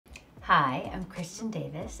Hi, I'm Kristin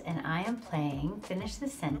Davis, and I am playing Finish the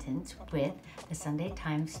Sentence with the Sunday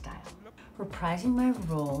Times style. Reprising my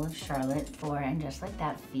role of Charlotte for And Just Like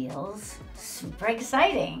That feels super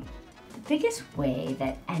exciting. The biggest way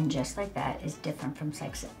that And Just Like That is different from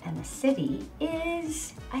Sex and the City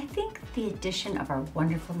is, I think, the addition of our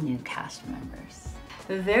wonderful new cast members.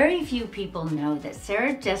 Very few people know that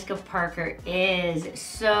Sarah Jessica Parker is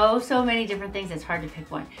so many different things. It's hard to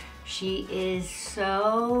pick one. She is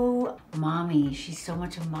so mommy. She's so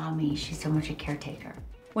much a mommy. She's so much a caretaker.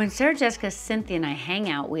 When Sarah Jessica, Cynthia, and I hang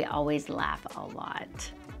out, we always laugh a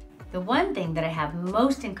lot. The one thing that I have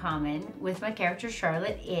most in common with my character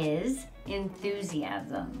Charlotte is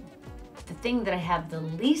enthusiasm. The thing that I have the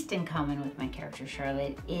least in common with my character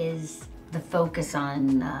Charlotte is the focus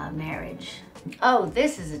on marriage. Oh,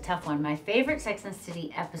 this is a tough one. My favorite Sex and the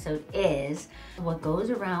City episode is What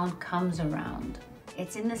Goes Around Comes Around.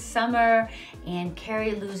 It's in the summer and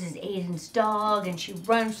Carrie loses Aiden's dog and she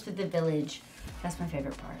runs through the village. That's my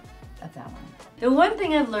favorite part of that one. The one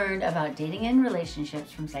thing I've learned about dating and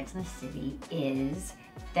relationships from Sex and the City is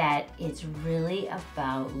that it's really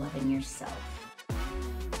about loving yourself.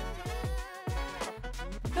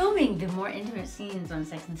 Filming the more intimate scenes on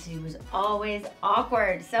Sex and the City was always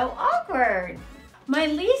awkward, so awkward. My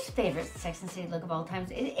least favorite Sex and the City look of all times,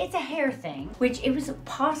 it's a hair thing, which it was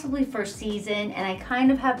possibly first season, and I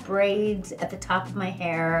kind of have braids at the top of my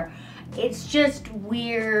hair. It's just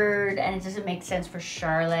weird, and it doesn't make sense for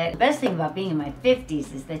Charlotte. The best thing about being in my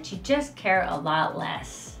 50s is that you just care a lot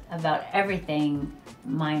less about everything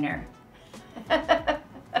minor.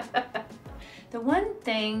 The one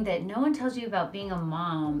thing that no one tells you about being a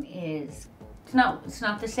mom is it's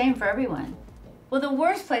not the same for everyone. Well, the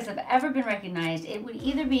worst place I've ever been recognized, it would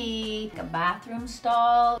either be a bathroom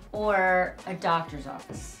stall or a doctor's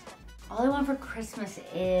office. All I want for Christmas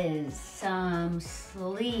is some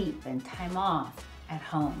sleep and time off at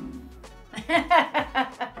home.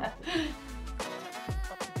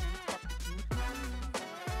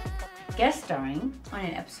 Guest starring on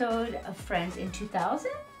an episode of Friends in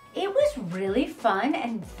 2000. It was really fun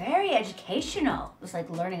and very educational. It was like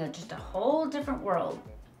learning just a whole different world.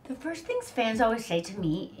 The first things fans always say to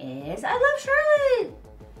me is, I love Charlotte.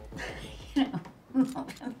 You know,